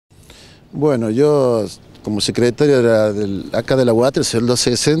Bueno, yo como secretario acá de la Uatre, el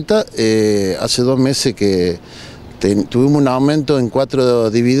 260, hace 2 meses que tuvimos un aumento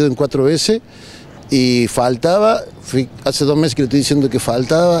dividido en 4 veces y faltaba, hace 2 meses que le estoy diciendo que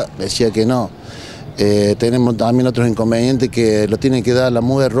faltaba, decía que no. Tenemos también otros inconvenientes que lo tienen que dar la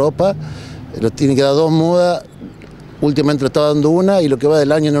muda de ropa, lo tienen que dar 2 mudas, últimamente lo estaba dando una y lo que va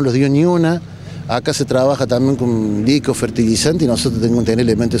del año no los dio ni una. Acá se trabaja también con líquido fertilizante y nosotros tenemos que tener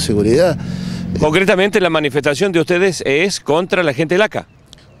elementos de seguridad. Concretamente la manifestación de ustedes es contra la gente del ACA.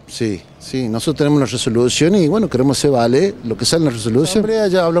 Sí, nosotros tenemos una resolución y bueno, queremos hacer valer lo que sale en la resolución.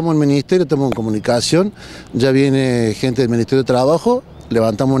 Ya hablamos del ministerio, estamos en comunicación, ya viene gente del Ministerio de Trabajo,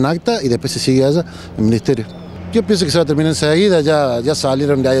 levantamos un acta y después se sigue allá el ministerio. Yo pienso que se va a terminar enseguida, ya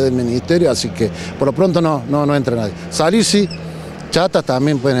salieron de ahí del ministerio, así que por lo pronto no entra nadie. Salir sí, chatas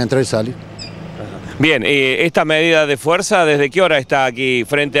también pueden entrar y salir. Bien, esta medida de fuerza, ¿desde qué hora está aquí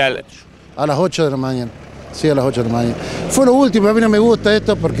frente al...? A las 8 de la mañana, sí, a las 8 de la mañana. Fue lo último, a mí no me gusta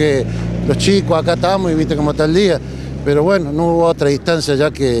esto porque los chicos acá estamos y viste cómo está el día, pero bueno, no hubo otra instancia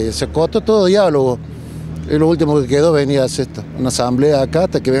ya que se acotó todo diálogo. Es lo último que quedó, venía a hacer una asamblea acá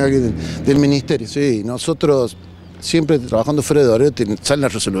hasta que venga alguien del ministerio. Sí, nosotros siempre trabajando fuera de horario sale la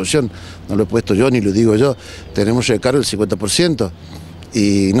resolución, no lo he puesto yo ni lo digo yo, tenemos recargo del 50%.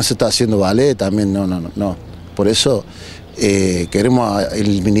 Y no se está haciendo valer también, no. Por eso queremos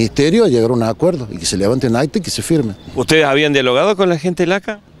el ministerio llegar a un acuerdo y que se levante un acta y que se firme. ¿Ustedes habían dialogado con la gente del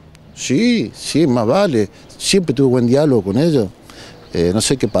ACA? Sí, más vale. Siempre tuve buen diálogo con ellos. No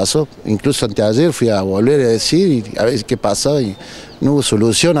sé qué pasó. Incluso anteayer fui a volver a decir y a ver qué pasaba y no hubo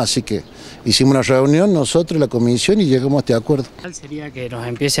solución, así que hicimos una reunión nosotros, la comisión, y llegamos a este acuerdo. Sería que nos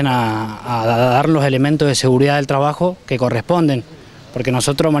empiecen a dar los elementos de seguridad del trabajo que corresponden, porque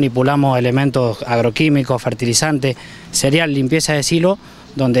nosotros manipulamos elementos agroquímicos, fertilizantes, cereal, limpieza de silo,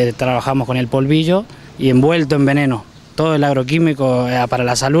 donde trabajamos con el polvillo y envuelto en veneno. Todo el agroquímico para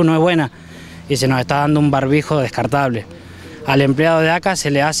la salud no es buena y se nos está dando un barbijo descartable. Al empleado de ACA se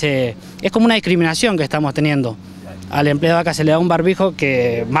le hace, es como una discriminación que estamos teniendo. Al empleado de ACA se le da un barbijo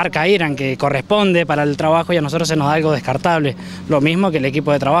que marca IRAN, que corresponde para el trabajo, y a nosotros se nos da algo descartable, lo mismo que el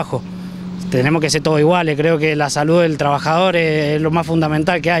equipo de trabajo. Tenemos que ser todos iguales, creo que la salud del trabajador es lo más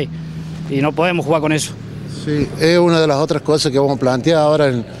fundamental que hay y no podemos jugar con eso. Sí, es una de las otras cosas que vamos a plantear ahora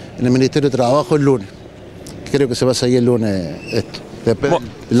en el Ministerio de Trabajo el lunes. Creo que se va a seguir el lunes esto,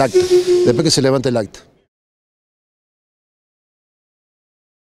 después que se levante el acta.